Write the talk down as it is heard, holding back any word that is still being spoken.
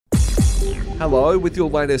Hello, with your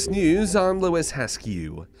latest news, I'm Lewis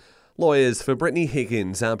Haskew. Lawyers for Brittany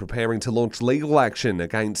Higgins are preparing to launch legal action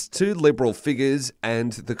against two Liberal figures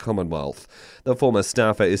and the Commonwealth. The former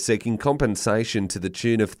staffer is seeking compensation to the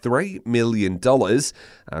tune of $3 million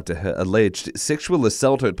after her alleged sexual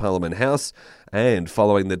assault at Parliament House and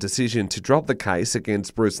following the decision to drop the case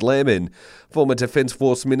against Bruce Lehrmann. Former Defence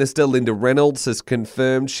Force Minister Linda Reynolds has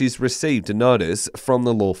confirmed she's received a notice from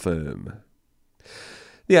the law firm.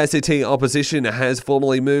 The ACT opposition has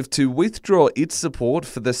formally moved to withdraw its support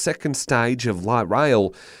for the second stage of light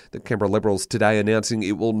rail. The Canberra Liberals today announcing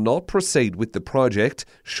it will not proceed with the project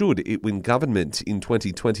should it win government in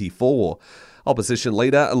 2024. Opposition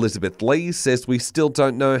leader Elizabeth Lee says we still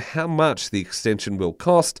don't know how much the extension will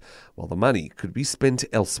cost, while the money could be spent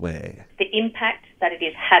elsewhere. The impact that it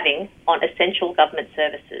is having on essential government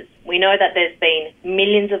services. We know that there's been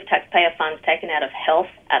millions of taxpayer funds taken out of health,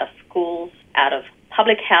 out of schools, out of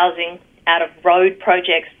public housing, out of road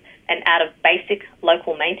projects and out of basic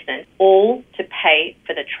local maintenance, all to pay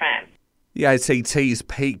for the tram. The ACT's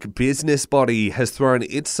peak business body has thrown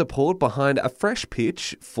its support behind a fresh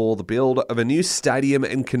pitch for the build of a new stadium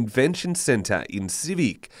and convention centre in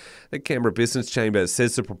Civic. The Canberra Business Chamber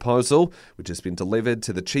says the proposal, which has been delivered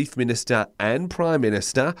to the Chief Minister and Prime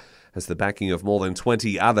Minister, has the backing of more than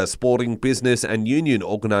 20 other sporting, business and union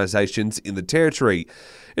organisations in the territory.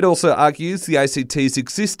 It also argues the ACT's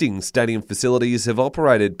existing stadium facilities have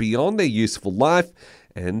operated beyond their useful life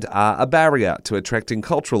and are a barrier to attracting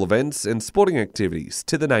cultural events and sporting activities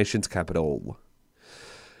to the nation's capital.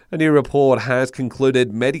 A new report has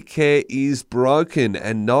concluded Medicare is broken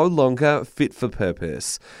and no longer fit for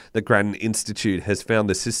purpose. The Grattan Institute has found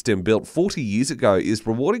the system built 40 years ago is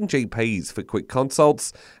rewarding GPs for quick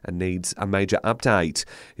consults and needs a major update.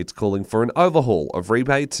 It's calling for an overhaul of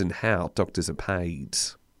rebates and how doctors are paid.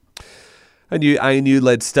 A new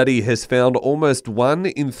ANU-led study has found almost 1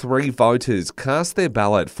 in 3 voters cast their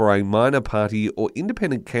ballot for a minor party or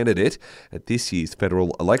independent candidate at this year's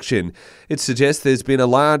federal election. It suggests there's been a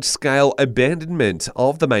large-scale abandonment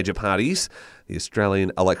of the major parties. The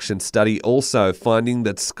Australian election study also finding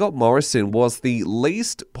that Scott Morrison was the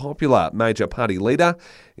least popular major party leader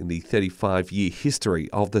in the 35-year history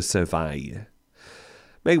of the survey.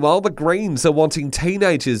 Meanwhile, the Greens are wanting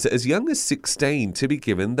teenagers as young as 16 to be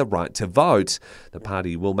given the right to vote. The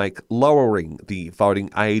party will make lowering the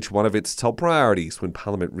voting age one of its top priorities when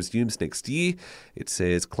Parliament resumes next year. It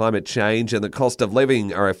says climate change and the cost of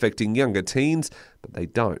living are affecting younger teens, but they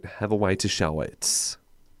don't have a way to show it.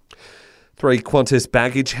 3 Qantas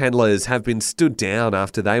baggage handlers have been stood down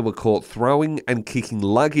after they were caught throwing and kicking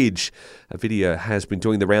luggage. A video has been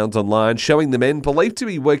doing the rounds online showing the men believed to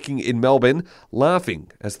be working in Melbourne laughing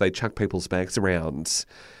as they chuck people's bags around.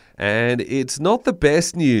 And it's not the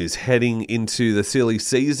best news heading into the silly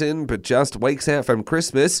season, but just weeks out from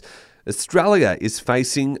Christmas, Australia is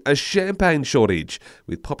facing a champagne shortage,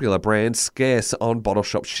 with popular brands scarce on bottle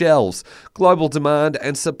shop shelves. Global demand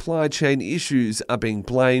and supply chain issues are being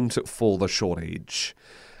blamed for the shortage.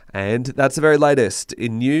 And that's the very latest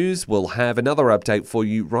in news. We'll have another update for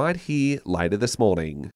you right here later this morning.